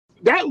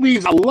that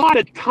leaves a lot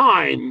of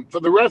time for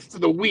the rest of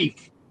the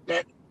week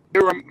that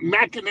there are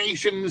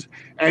machinations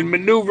and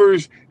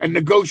maneuvers and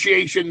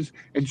negotiations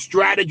and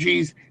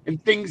strategies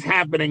and things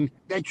happening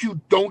that you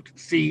don't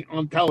see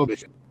on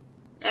television.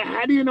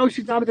 How do you know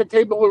she's not at the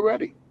table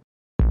already?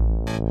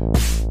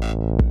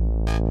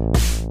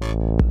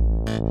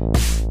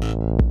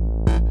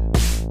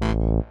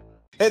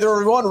 Hey there,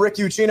 everyone. Rick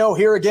Ucchino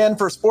here again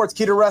for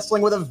Sportskeeda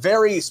Wrestling with a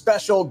very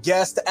special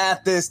guest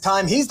at this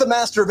time. He's the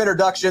master of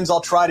introductions.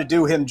 I'll try to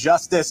do him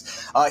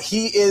justice.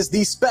 He is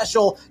the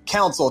special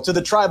counsel to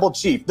the tribal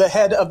chief, the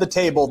head of the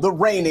table, the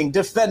reigning,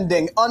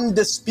 defending,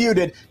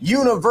 undisputed,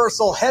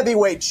 universal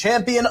heavyweight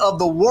champion of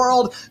the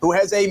world, who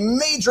has a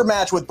major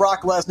match with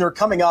Brock Lesnar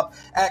coming up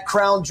at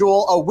Crown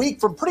Jewel a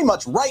week from pretty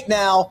much right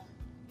now.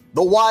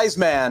 The wise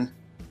man,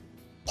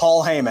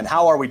 Paul Heyman.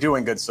 How are we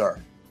doing, good sir?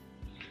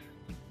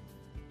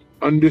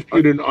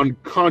 Undisputed,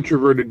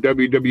 uncontroverted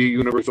WWE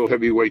Universal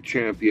Heavyweight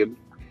Champion.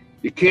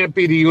 You can't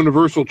be the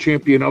Universal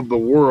Champion of the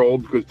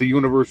world because the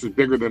universe is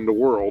bigger than the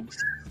world.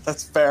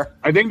 That's fair.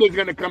 I think there's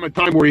going to come a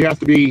time where he has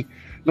to be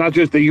not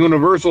just the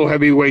Universal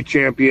Heavyweight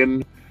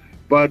Champion,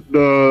 but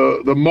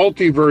the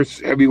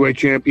multiverse Heavyweight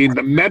Champion,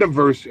 the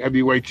metaverse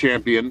Heavyweight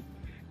Champion,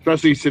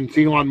 especially since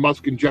Elon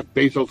Musk and Jeff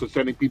Bezos are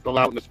sending people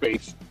out into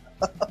space.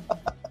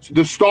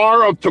 The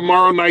star of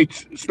tomorrow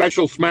night's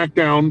special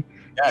SmackDown,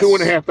 yes.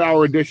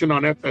 2.5-hour edition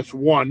on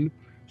FS1,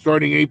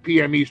 starting 8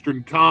 p.m.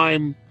 Eastern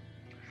Time.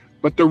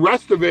 But the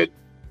rest of it,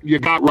 you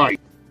got right.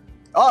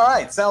 All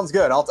right, sounds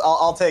good.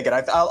 I'll take it.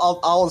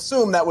 I'll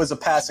assume that was a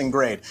passing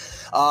grade.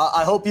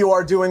 I hope you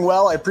are doing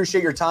well. I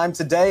appreciate your time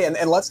today, and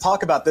let's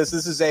talk about this.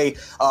 This is a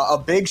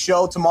big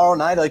show tomorrow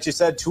night. Like you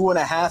said,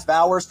 2.5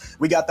 hours.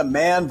 We got the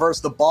man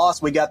versus the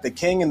boss. We got the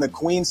king and the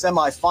queen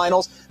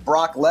semifinals.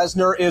 Brock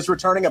Lesnar is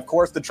returning. Of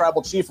course, the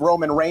tribal chief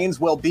Roman Reigns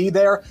will be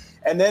there.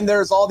 And then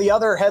there's all the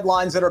other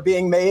headlines that are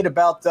being made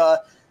about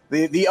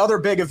the other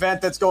big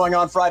event that's going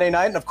on Friday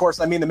night. And, of course,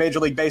 I mean the Major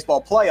League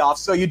Baseball playoffs.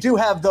 So you do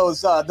have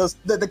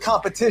the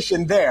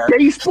competition there.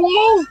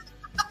 Baseball?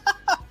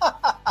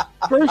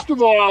 First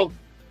of all,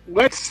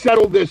 let's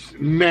settle this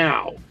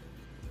now.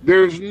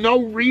 There's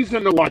no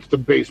reason to watch the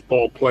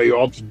baseball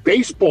playoffs.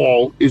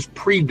 Baseball is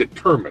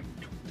predetermined.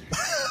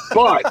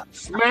 But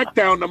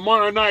SmackDown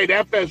tomorrow night,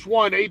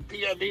 FS1, 8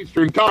 p.m.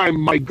 Eastern Time,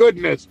 my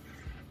goodness.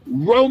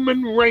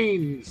 Roman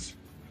Reigns,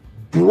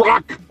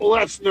 Brock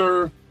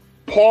Lesnar,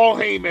 Paul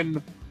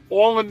Heyman,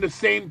 all in the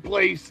same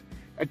place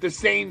at the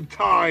same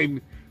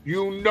time.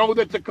 You know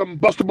that's a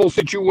combustible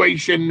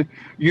situation.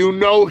 You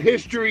know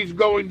history's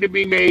going to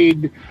be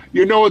made.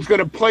 You know it's going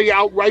to play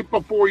out right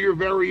before your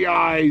very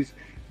eyes.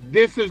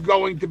 This is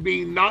going to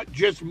be not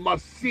just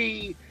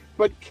must-see,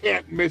 but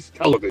can't-miss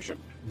television.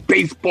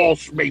 Baseball,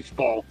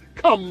 schmaceball.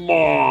 Come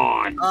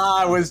on.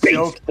 I was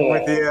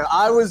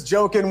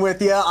joking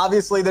with you.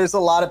 Obviously, there's a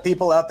lot of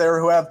people out there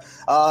who have,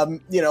 a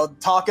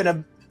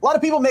lot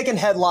of people making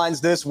headlines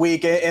this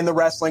week in the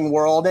wrestling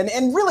world,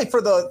 and really for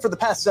the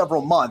past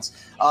several months.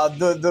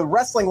 The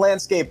wrestling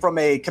landscape from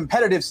a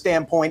competitive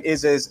standpoint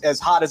is as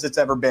hot as it's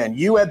ever been.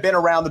 You have been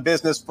around the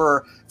business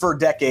for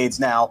decades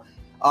now.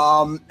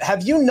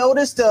 Have you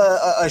noticed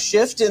a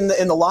shift in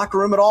the locker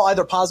room at all,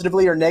 either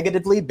positively or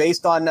negatively,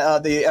 based on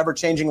the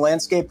ever-changing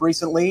landscape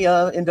recently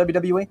in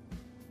WWE?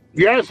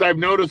 Yes, I've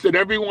noticed that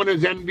everyone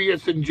is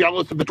envious and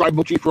jealous of the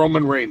tribal chief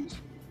Roman Reigns.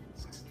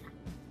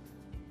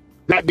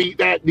 That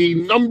the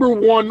number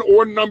one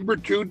or number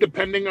two,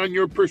 depending on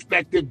your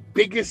perspective,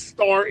 biggest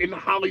star in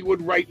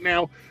Hollywood right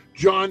now,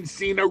 John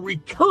Cena,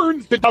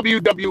 returns to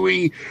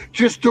WWE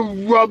just to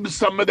rub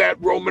some of that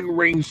Roman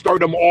Reigns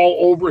stardom all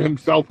over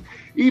himself,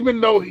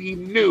 even though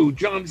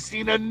John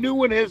Cena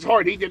knew in his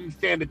heart he didn't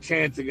stand a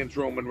chance against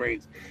Roman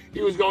Reigns.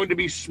 He was going to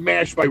be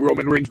smashed by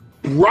Roman Reigns.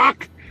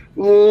 Brock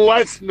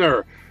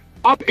Lesnar,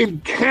 up in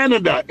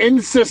Canada,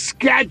 in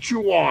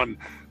Saskatchewan,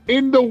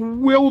 in the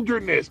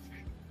wilderness,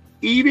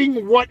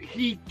 eating what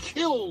he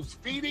kills,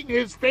 feeding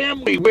his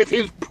family with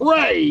his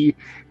prey,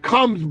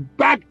 comes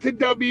back to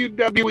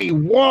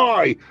WWE.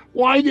 Why?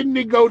 Why didn't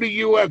he go to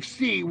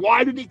UFC?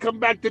 Why did he come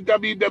back to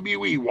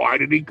WWE? Why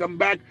did he come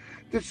back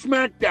to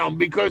SmackDown?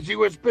 Because he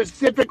was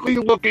specifically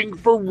looking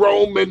for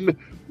Roman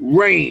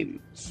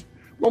Reigns.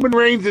 Roman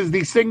Reigns is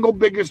the single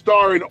biggest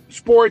star in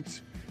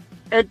sports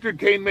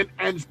entertainment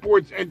and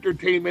sports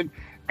entertainment.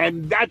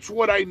 And that's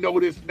what I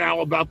notice now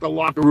about the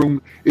locker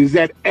room, is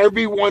that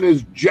everyone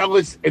is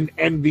jealous and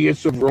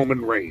envious of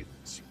Roman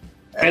Reigns.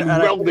 And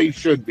they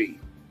should be.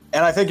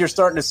 And I think you're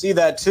starting to see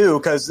that, too,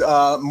 because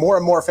more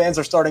and more fans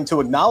are starting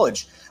to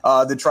acknowledge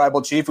the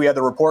tribal chief. We had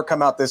the report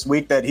come out this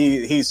week that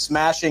he's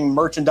smashing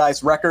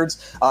merchandise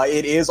records.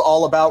 It is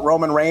all about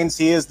Roman Reigns.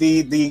 He is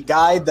the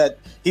guy that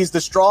he's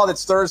the straw that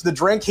stirs the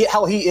drink. He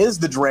is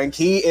the drink.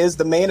 He is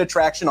the main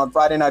attraction on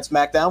Friday Night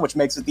SmackDown, which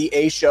makes it the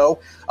A show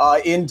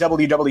in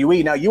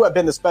WWE. Now, you have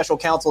been the special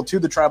counsel to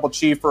the tribal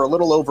chief for a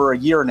little over a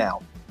year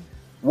now.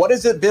 What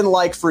has it been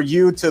like for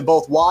you to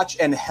both watch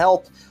and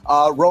help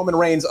Roman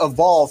Reigns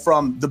evolve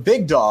from the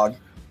big dog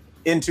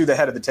into the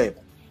head of the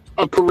table?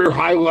 A career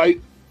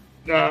highlight,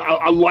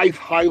 a life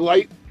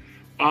highlight.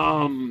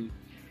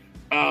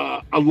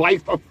 a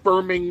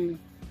life-affirming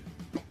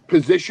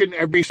position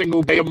every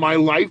single day of my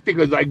life,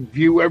 because I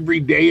view every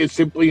day as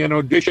simply an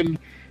audition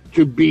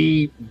to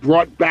be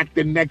brought back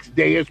the next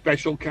day as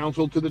special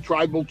counsel to the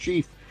tribal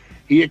chief.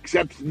 He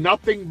accepts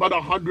nothing but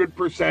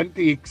 100%.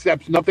 He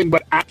accepts nothing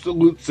but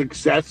absolute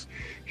success.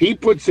 He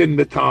puts in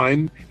the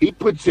time. He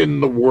puts in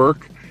the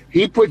work.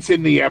 He puts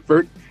in the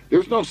effort.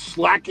 There's no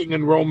slacking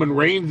in Roman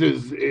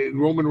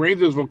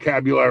Reigns'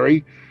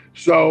 vocabulary.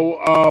 So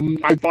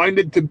I find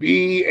it to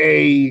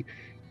be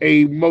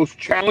a most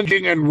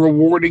challenging and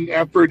rewarding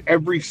effort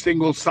every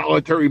single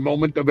solitary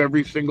moment of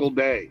every single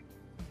day.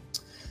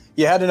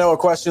 You had to know a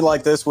question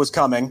like this was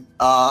coming.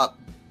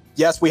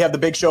 Yes, we have the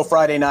big show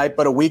Friday night,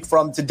 but a week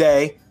from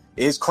today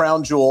is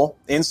Crown Jewel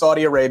in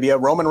Saudi Arabia.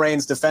 Roman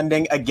Reigns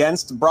defending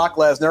against Brock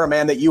Lesnar, a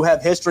man that you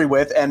have history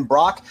with. And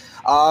Brock,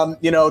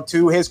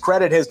 to his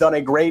credit, has done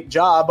a great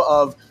job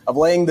of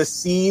laying the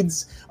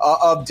seeds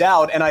of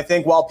doubt. And I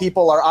think while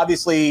people are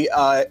obviously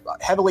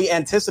heavily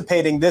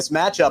anticipating this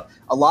matchup,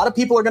 a lot of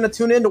people are going to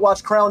tune in to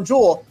watch Crown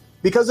Jewel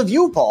because of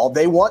you, Paul.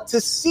 They want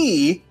to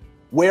see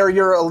where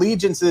your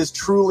allegiances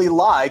truly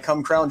lie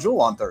come Crown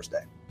Jewel on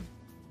Thursday.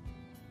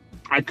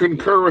 I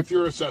concur with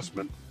your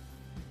assessment.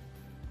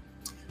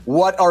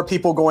 What are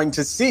people going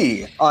to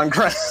see on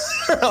Crown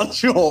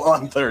Jewel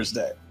on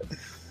Thursday?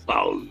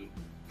 Well,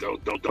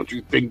 don't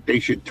you think they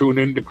should tune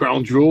into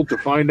Crown Jewel to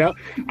find out?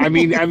 I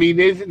mean,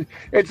 isn't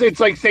it's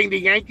like saying the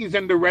Yankees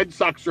and the Red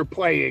Sox are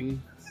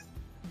playing.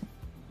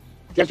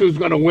 Guess who's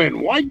going to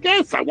win? Well, I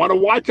guess I want to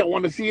watch. I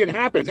want to see it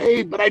happen.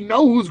 Hey, but I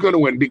know who's going to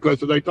win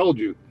because, as I told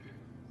you,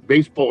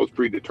 baseball is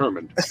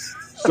predetermined.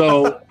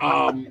 So,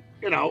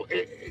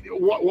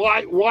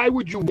 why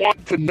would you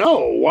want to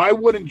know? Why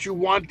wouldn't you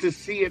want to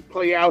see it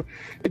play out?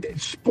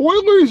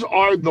 Spoilers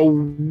are the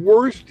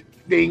worst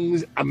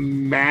things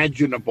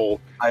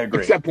imaginable. I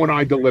agree. Except when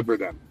I deliver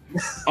them.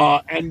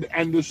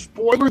 And the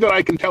spoiler that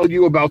I can tell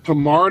you about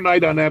tomorrow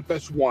night on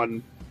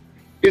FS1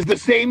 is the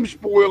same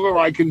spoiler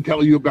I can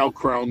tell you about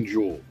Crown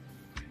Jewel.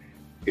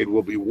 It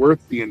will be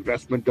worth the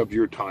investment of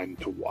your time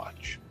to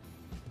watch.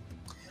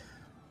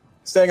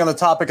 Staying on the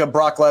topic of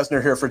Brock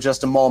Lesnar here for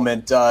just a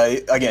moment.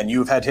 Again,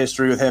 you've had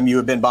history with him. You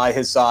have been by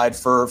his side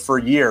for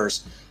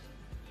years.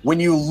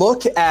 When you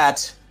look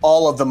at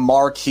all of the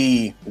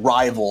marquee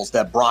rivals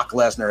that Brock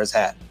Lesnar has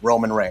had,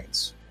 Roman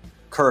Reigns,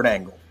 Kurt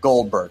Angle,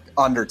 Goldberg,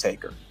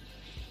 Undertaker,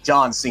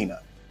 John Cena,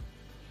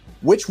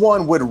 which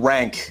one would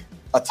rank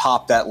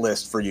atop that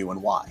list for you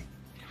and why?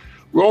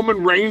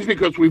 Roman Reigns,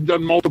 because we've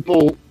done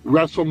multiple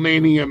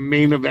WrestleMania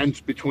main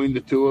events between the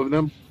two of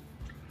them.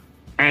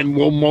 And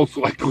we'll most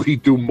likely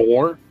do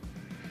more.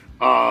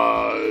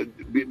 This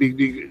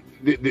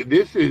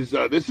is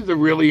a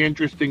really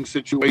interesting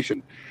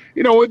situation.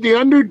 With The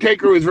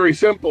Undertaker, it was very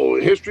simple.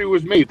 History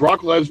was made. Brock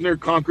Lesnar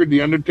conquered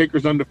The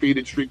Undertaker's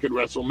undefeated streak at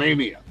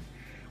WrestleMania.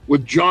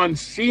 With John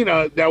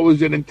Cena, that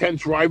was an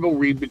intense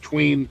rivalry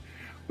between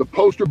the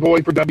poster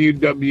boy for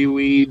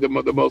WWE,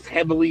 the most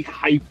heavily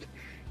hyped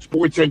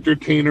sports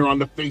entertainer on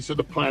the face of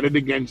the planet,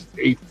 against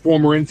a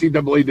former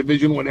NCAA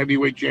Division I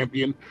heavyweight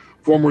champion,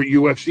 former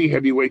UFC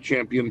heavyweight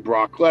champion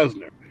Brock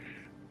Lesnar.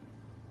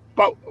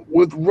 But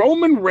with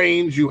Roman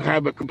Reigns, you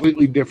have a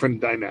completely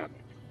different dynamic.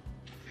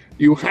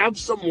 You have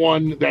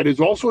someone that is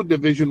also a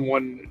Division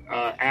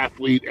I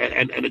athlete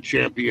and a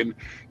champion.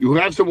 You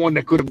have someone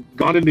that could have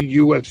gone into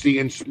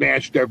UFC and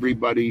smashed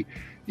everybody.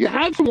 You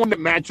have someone that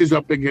matches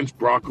up against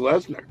Brock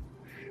Lesnar.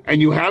 And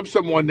you have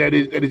someone that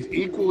is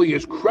equally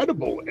as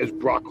credible as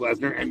Brock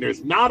Lesnar. And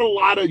there's not a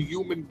lot of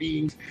human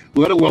beings,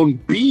 let alone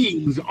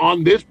beings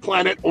on this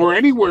planet or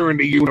anywhere in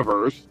the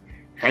universe,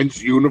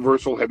 hence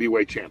Universal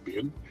Heavyweight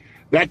Champion,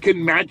 that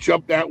can match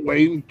up that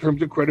way in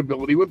terms of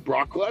credibility with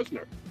Brock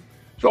Lesnar.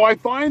 So I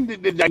find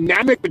the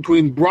dynamic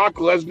between Brock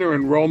Lesnar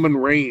and Roman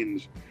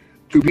Reigns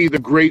to be the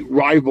great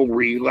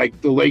rivalry,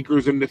 like the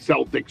Lakers and the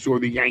Celtics or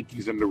the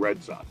Yankees and the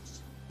Red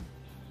Sox,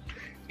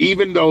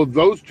 even though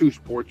those two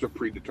sports are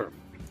predetermined.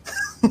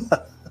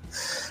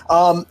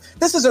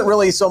 This isn't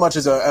really so much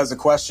as a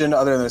question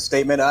other than a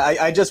statement.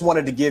 I just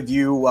wanted to give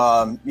you,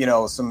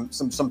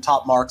 some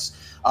top marks.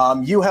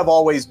 You have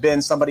always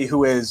been somebody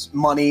who is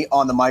money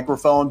on the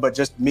microphone, but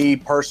just me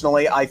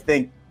personally, I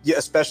think,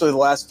 especially the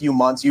last few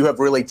months, you have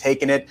really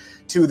taken it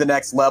to the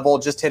next level,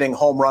 just hitting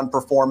home run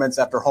performance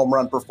after home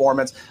run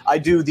performance. I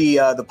do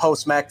the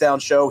post SmackDown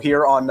show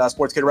here on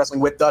Sportskeeda Wrestling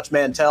with Dutch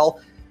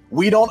Mantell.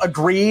 We don't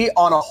agree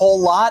on a whole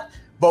lot,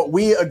 but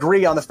we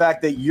agree on the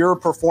fact that your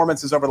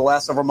performances over the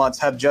last several months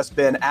have just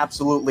been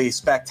absolutely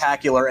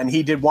spectacular, and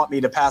he did want me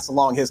to pass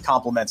along his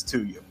compliments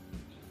to you.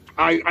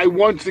 I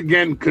once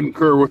again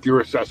concur with your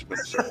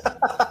assessment, sir.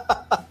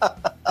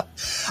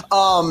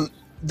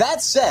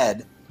 That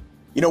said,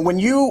 when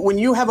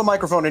you have a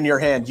microphone in your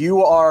hand,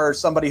 you are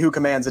somebody who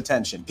commands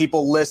attention.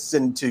 People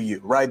listen to you,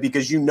 right?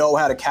 Because you know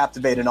how to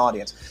captivate an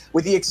audience.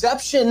 With the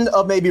exception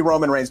of maybe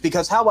Roman Reigns,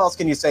 because how else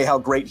can you say how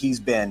great he's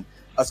been,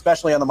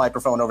 especially on the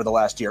microphone over the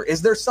last year?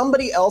 Is there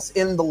somebody else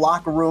in the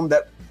locker room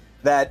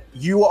that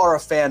you are a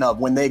fan of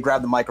when they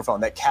grab the microphone,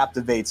 that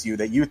captivates you,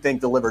 that you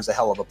think delivers a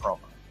hell of a promo?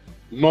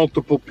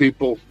 Multiple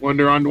people when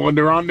they're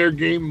on their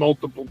game.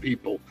 Multiple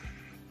people.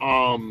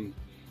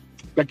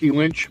 Becky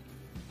Lynch,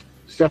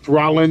 Seth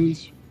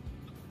Rollins,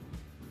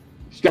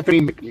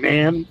 Stephanie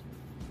McMahon.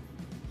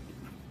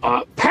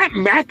 Pat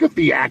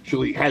McAfee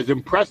actually has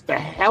impressed the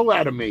hell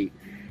out of me.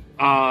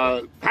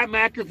 Pat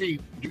McAfee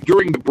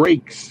during the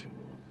breaks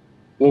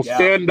will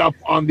stand up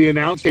on the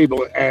announce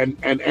table and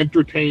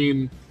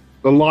entertain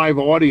the live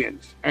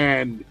audience.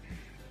 And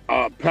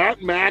Pat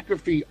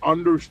McAfee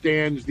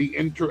understands the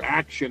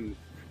interaction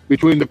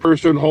between the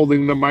person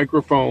holding the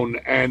microphone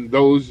and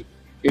those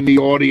in the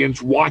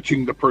audience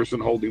watching the person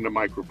holding the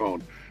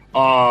microphone.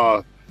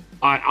 I've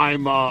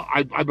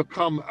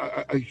become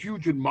a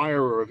huge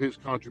admirer of his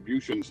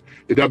contributions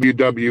to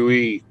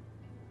WWE.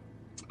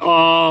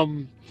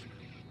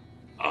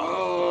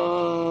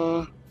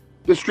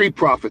 The Street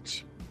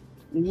Profits.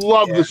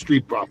 Love the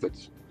Street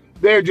Profits.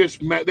 They're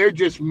just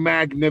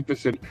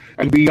magnificent.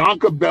 And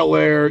Bianca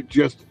Belair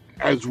just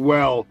as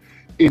well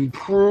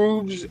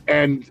improves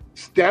and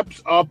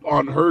steps up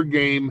on her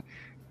game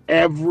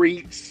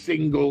every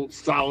single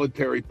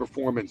solitary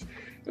performance.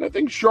 And I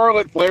think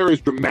Charlotte Flair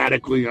is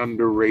dramatically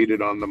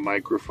underrated on the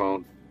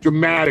microphone.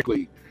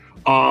 Dramatically.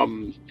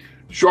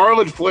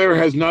 Charlotte Flair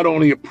has not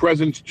only a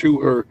presence to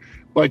her,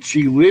 but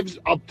she lives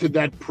up to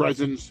that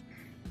presence,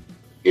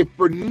 if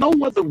for no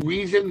other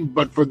reason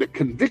but for the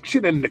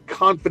conviction and the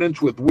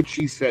confidence with which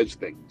she says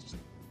things.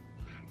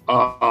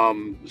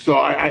 So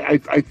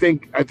I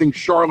think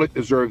Charlotte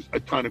deserves a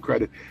ton of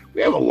credit.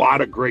 We have a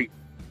lot of great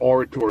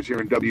orators here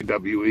in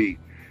WWE.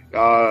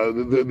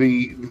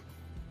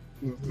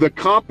 The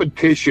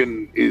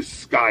competition is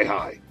sky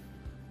high.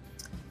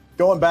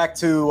 Going back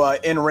to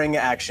in-ring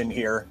action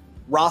here,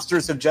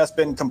 rosters have just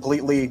been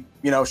completely,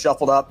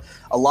 shuffled up.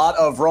 A lot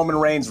of Roman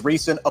Reigns'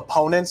 recent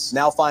opponents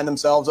now find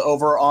themselves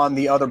over on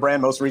the other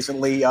brand, most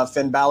recently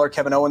Finn Balor,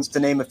 Kevin Owens, to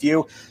name a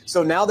few.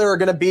 So now there are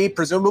going to be,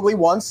 presumably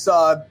once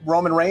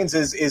Roman Reigns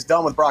is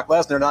done with Brock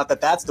Lesnar, not that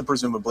that's the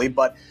presumably,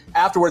 but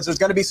afterwards there's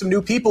going to be some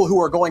new people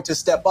who are going to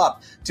step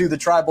up to the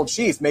Tribal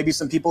Chief, maybe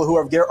some people who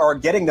are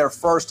getting their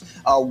first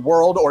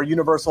world or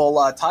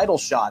universal title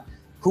shot.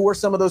 Who are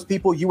some of those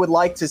people you would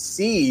like to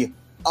see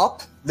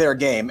up their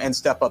game and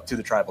step up to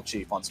the Tribal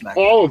Chief on SmackDown?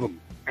 All of them.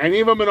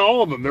 Any of them and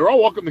all of them. They're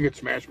all welcome to get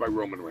smashed by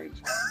Roman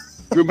Reigns.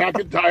 Drew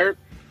McIntyre,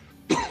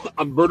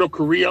 Humberto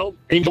Carrillo,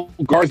 Angel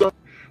Garza,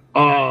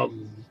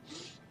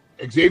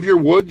 Xavier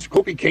Woods,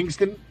 Kofi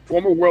Kingston,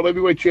 former World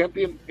Heavyweight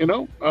Champion. Any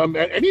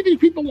of these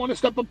people want to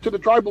step up to the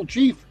Tribal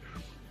Chief.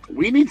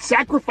 We need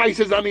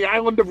sacrifices on the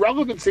island of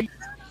relevancy.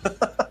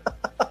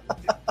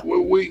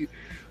 we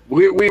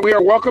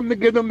are welcome to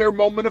give them their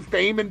moment of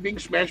fame and being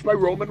smashed by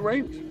Roman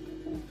Reigns.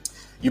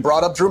 You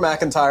brought up Drew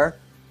McIntyre.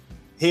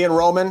 He and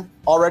Roman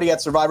already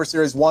at Survivor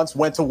Series once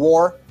went to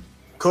war.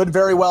 Could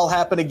very well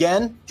happen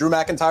again. Drew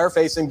McIntyre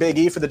facing Big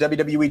E for the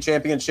WWE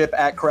Championship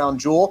at Crown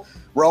Jewel.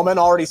 Roman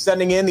already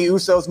sending in the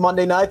Usos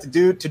Monday night to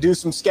do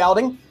some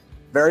scouting.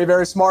 Very,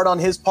 very smart on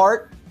his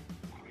part.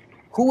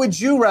 Who would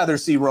you rather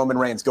see Roman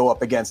Reigns go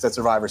up against at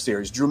Survivor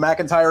Series? Drew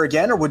McIntyre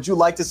again, or would you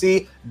like to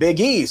see Big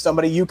E,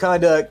 somebody you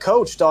kind of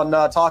coached on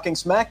Talking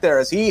Smack there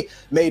as he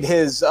made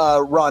his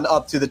run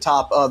up to the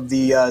top of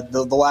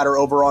the ladder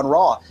over on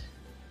Raw?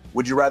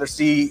 Would you rather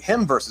see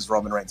him versus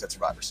Roman Reigns at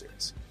Survivor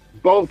Series?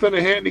 Both in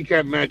a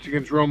handicap match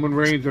against Roman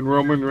Reigns, and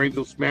Roman Reigns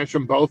will smash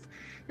them both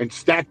and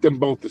stack them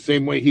both the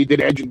same way he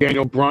did Edge and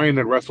Daniel Bryan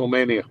at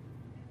WrestleMania.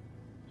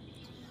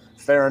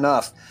 Fair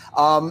enough.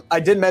 I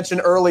did mention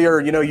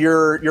earlier,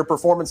 your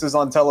performances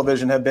on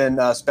television have been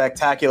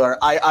spectacular.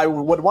 I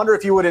would wonder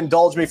if you would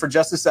indulge me for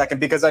just a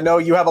second, because I know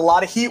you have a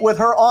lot of heat with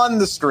her on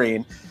the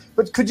screen.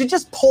 But could you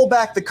just pull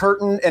back the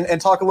curtain and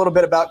talk a little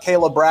bit about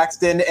Kayla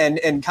Braxton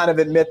and kind of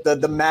admit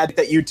the magic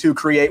that you two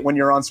create when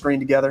you're on screen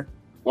together?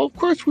 Well, of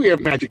course we have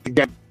magic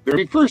together. I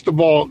mean, first of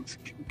all,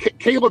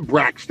 Kayla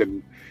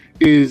Braxton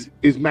is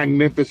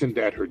magnificent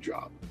at her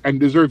job and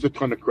deserves a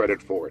ton of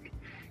credit for it.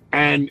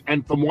 And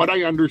from what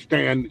I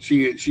understand,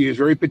 she is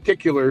very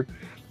particular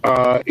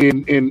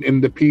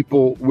in the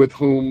people with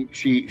whom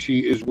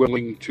she is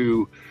willing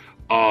to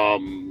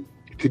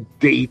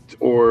date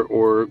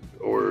or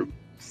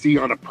see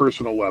on a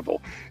personal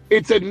level.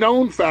 It's a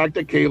known fact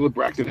that Kayla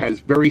Braxton has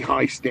very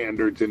high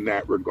standards in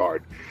that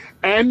regard,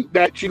 and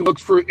that she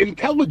looks for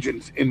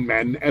intelligence in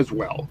men as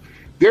well.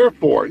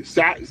 Therefore,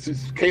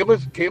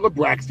 Kayla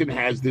Braxton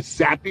has this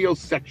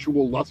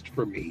sapiosexual lust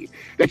for me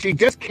that she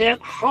just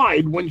can't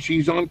hide when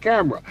she's on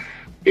camera.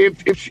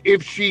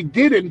 If she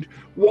didn't,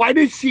 why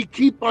does she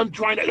keep on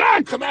trying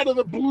to come out of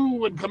the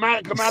blue and come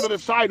out of the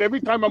side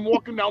every time I'm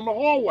walking down the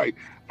hallway?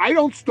 I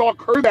don't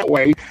stalk her that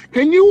way.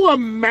 Can you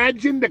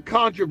imagine the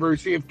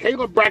controversy if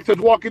Kayla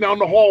Braxton's walking down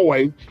the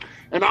hallway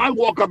and I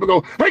walk up and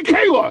go, "Hey,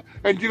 Kayla,"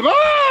 and she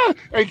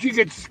and she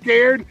gets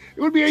scared?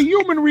 It would be a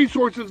human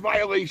resources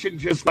violation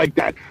just like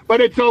that. But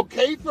it's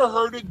okay for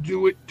her to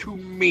do it to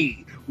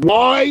me.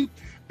 Why?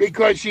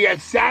 Because she has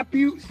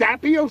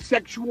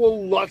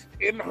sapiosexual lust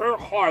in her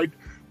heart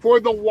for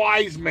the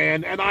wise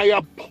man, and I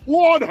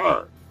applaud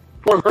her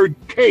for her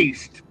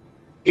taste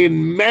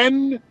in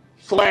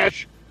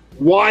men/wise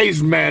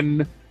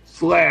men/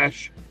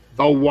 /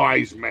 the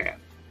wise man.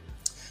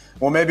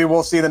 Well, maybe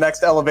we'll see the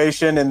next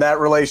elevation in that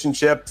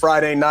relationship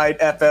Friday night,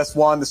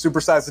 FS1, the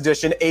supersized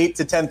edition, 8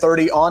 to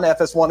 10:30 on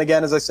FS1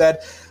 again, as I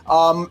said.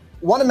 One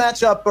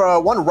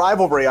matchup, one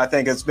rivalry, I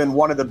think, has been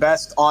one of the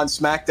best on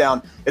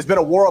SmackDown. It's been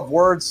a war of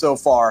words so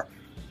far,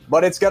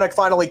 but it's going to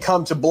finally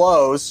come to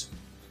blows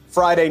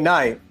Friday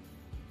night.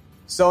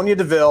 Sonya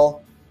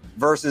Deville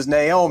versus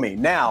Naomi.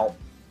 Now,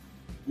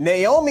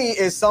 Naomi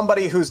is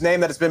somebody whose name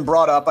that has been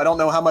brought up. I don't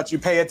know how much you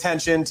pay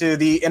attention to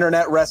the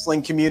internet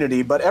wrestling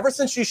community, but ever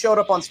since she showed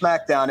up on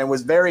SmackDown and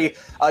was very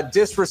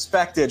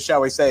disrespected, shall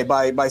we say,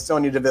 by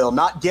Sonya Deville,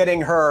 not getting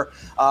her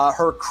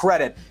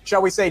credit,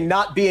 shall we say,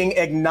 not being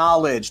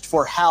acknowledged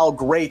for how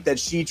great that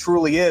she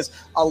truly is,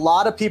 a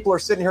lot of people are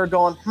sitting here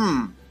going,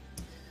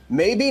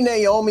 maybe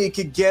Naomi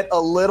could get a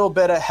little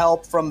bit of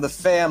help from the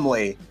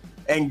family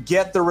and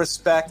get the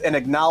respect and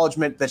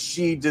acknowledgement that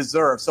she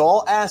deserves. So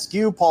I'll ask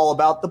you, Paul,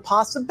 about the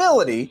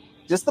possibility,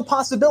 just the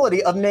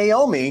possibility of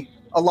Naomi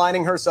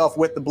aligning herself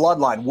with the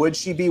Bloodline. Would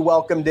she be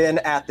welcomed in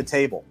at the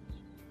table?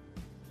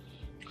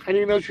 How do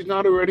you know she's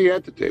not already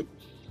at the table?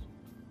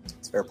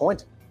 That's a fair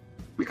point.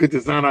 Because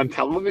it's not on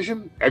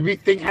television.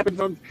 Everything happens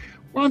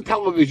we're on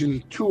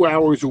television 2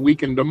 hours a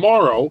week, and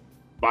tomorrow,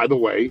 by the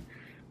way,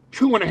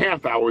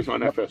 2.5 hours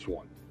on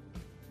FS1.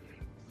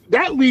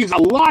 That leaves a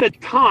lot of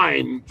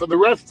time for the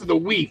rest of the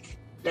week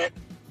that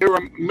there are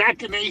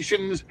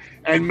machinations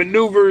and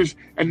maneuvers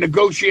and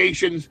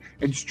negotiations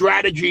and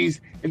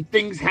strategies and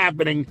things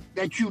happening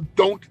that you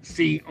don't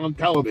see on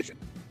television.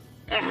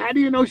 How do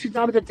you know she's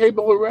not at the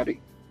table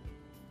already?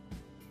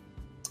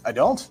 I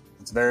don't.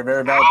 It's a very,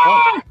 very valid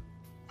point.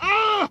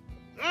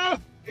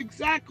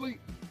 Exactly.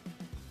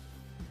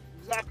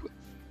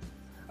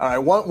 All right,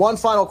 one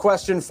final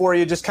question for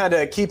you, just kind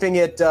of keeping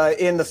it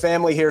in the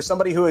family here.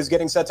 Somebody who is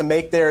getting set to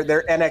make their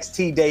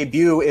NXT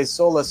debut is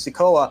Solo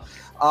Sikoa.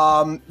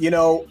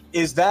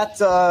 Is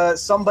that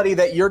somebody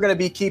that you're going to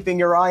be keeping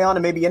your eye on,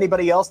 and maybe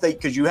anybody else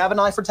because you have an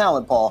eye for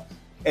talent, Paul?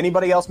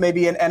 Anybody else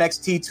maybe in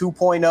NXT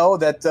 2.0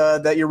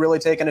 that you're really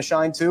taking a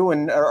shine to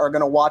and are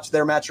going to watch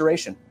their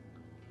maturation?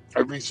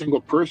 Every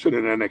single person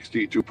in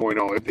NXT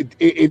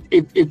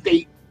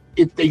 2.0.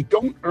 If they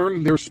don't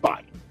earn their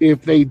spot,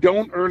 if they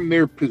don't earn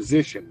their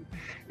position,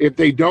 if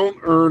they don't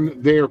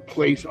earn their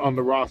place on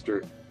the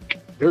roster,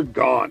 they're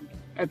gone.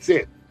 That's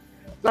it.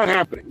 It's not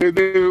happening.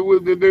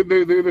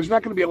 There's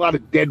not going to be a lot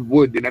of dead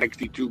wood in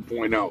NXT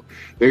 2.0.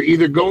 They're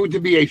either going to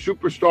be a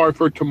superstar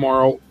for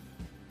tomorrow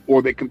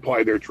or they can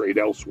ply their trade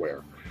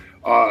elsewhere.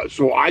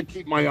 So I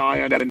keep my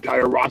eye on that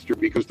entire roster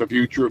because the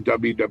future of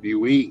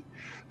WWE,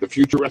 the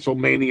future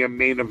WrestleMania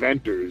main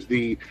eventers,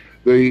 the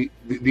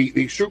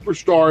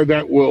superstar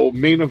that will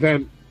main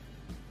event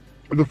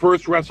the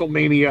first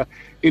WrestleMania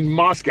in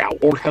Moscow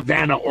or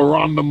Havana or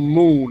on the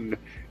moon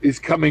is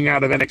coming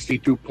out of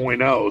NXT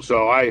 2.0.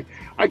 So I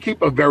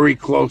keep a very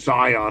close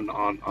eye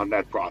on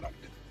that product.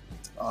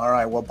 All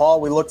right. Well,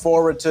 Paul, we look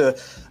forward to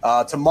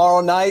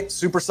tomorrow night,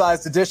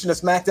 supersized edition of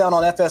SmackDown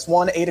on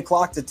FS1, 8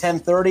 o'clock to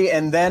 10:30,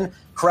 and then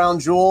Crown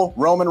Jewel,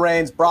 Roman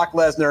Reigns, Brock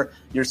Lesnar,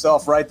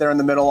 yourself right there in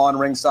the middle on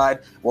ringside.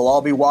 We'll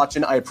all be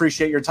watching. I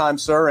appreciate your time,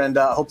 sir, and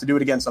hope to do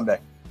it again someday.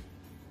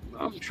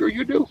 I'm sure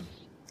you do.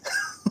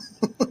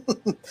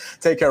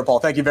 Take care, Paul.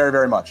 Thank you very,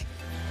 very much.